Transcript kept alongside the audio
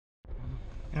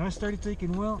And I started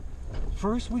thinking, well,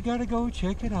 first we got to go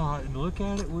check it out and look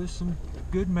at it with some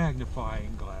good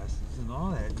magnifying glasses and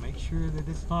all that. Make sure that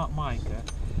it's not mica.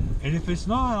 And if it's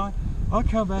not, I'll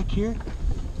come back here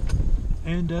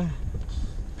and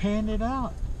pan it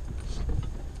out.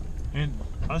 And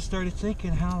I started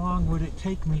thinking, how long would it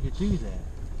take me to do that?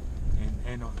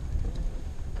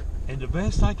 And the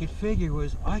best I could figure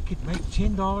was I could make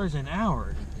 $10 an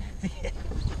hour.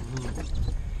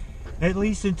 At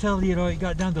least until, you know, it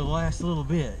got down to the last little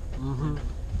bit. Mm-hmm.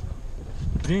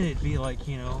 Then it'd be like,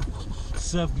 you know,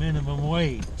 sub-minimum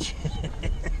wage.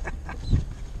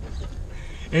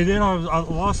 And then I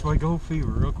lost my gold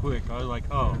fever real quick. I was like,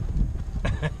 oh. I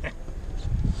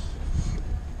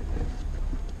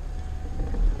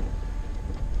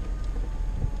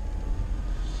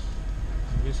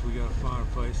guess we gotta find a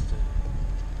place to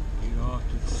get off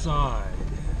to the side.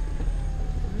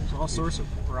 There's all sorts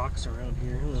of rocks around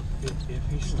here. If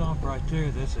you stop right there,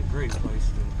 that's a great place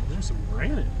to. There's some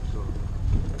granite. Go.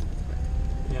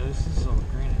 Yeah, this is all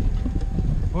granite.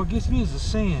 What gets me is the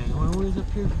sand. When we was up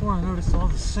here before, I noticed all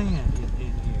the sand in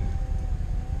here.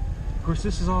 Of course,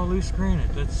 this is all loose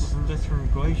granite. That's from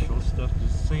glacial stuff. The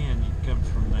sand comes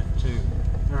from that too.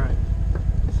 All right.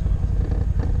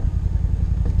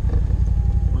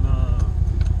 When I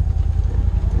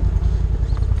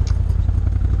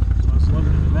was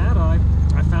living in Nevada,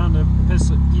 I found a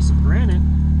piece of granite,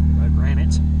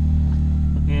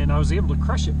 and I was able to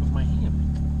crush it with my hand.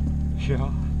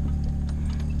 Yeah.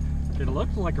 It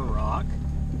looked like a rock,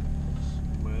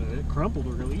 but it crumpled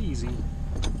really easy.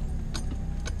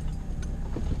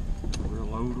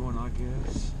 Reload one, I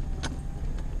guess.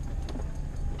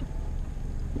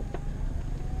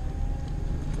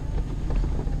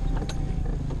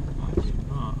 I did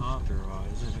not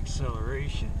authorize an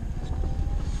acceleration.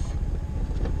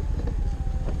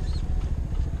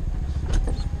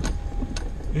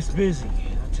 It's busy,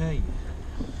 I tell you.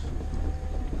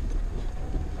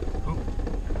 Oh,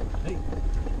 hey.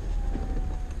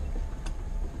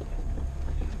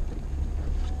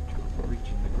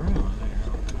 Reaching the ground there.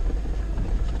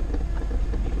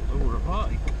 Need to lower a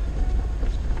bike.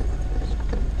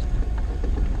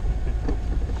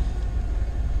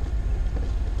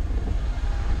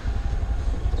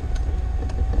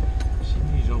 She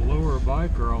needs a lower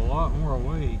bike or a lot more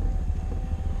weight.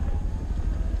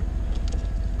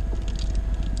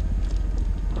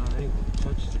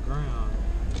 Touch the ground.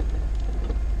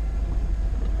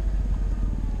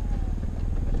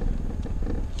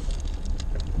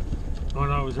 When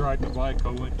I was riding the bike, I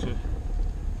went to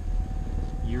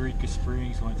Eureka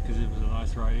Springs once because it was a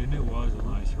nice ride, and it was a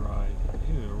nice ride.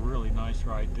 It was a really nice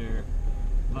ride there.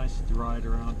 Nice to ride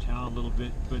around town a little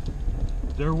bit, but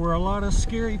there were a lot of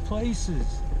scary places.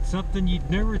 Something you'd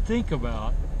never think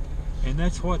about, and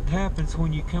that's what happens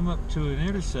when you come up to an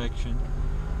intersection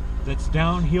that's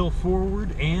downhill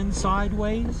forward and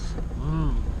sideways.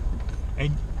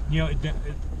 And you know,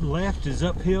 left is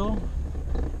uphill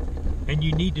and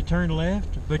you need to turn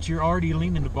left, but you're already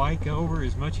leaning the bike over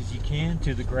as much as you can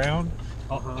to the ground,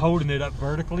 holding it up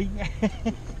vertically.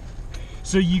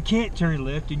 So you can't turn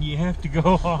left and you have to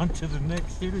go on to the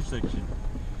next intersection.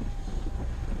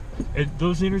 And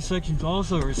those intersections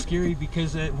also are scary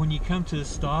because when you come to a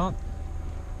stop,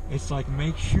 it's like,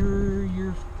 make sure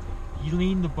you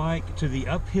lean the bike to the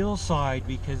uphill side,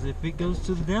 because if it goes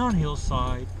to the downhill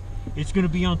side, it's going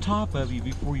to be on top of you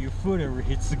before your foot ever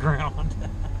hits the ground.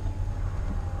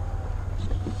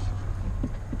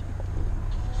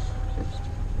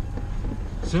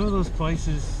 Some of those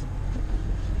places,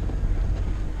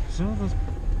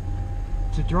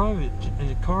 to drive it in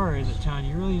a car in the town,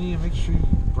 you really need to make sure your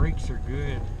brakes are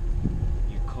good,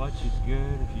 your clutch is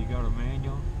good if you got a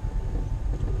manual.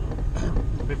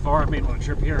 Before I made my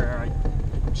trip here, I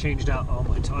changed out all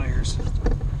my tires.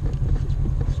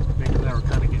 Maybe they were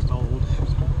kind of getting old.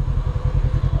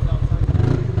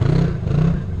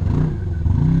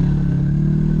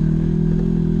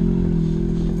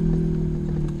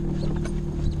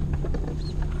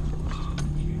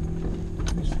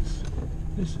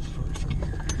 This is first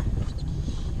gear.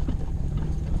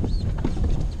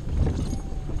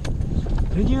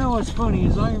 And you know what's funny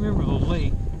is I remember the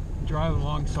lake, driving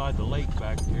alongside the lake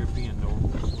back there being the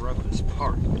roughest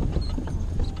part.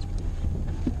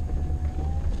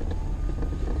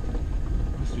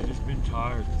 Must have just been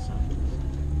tired.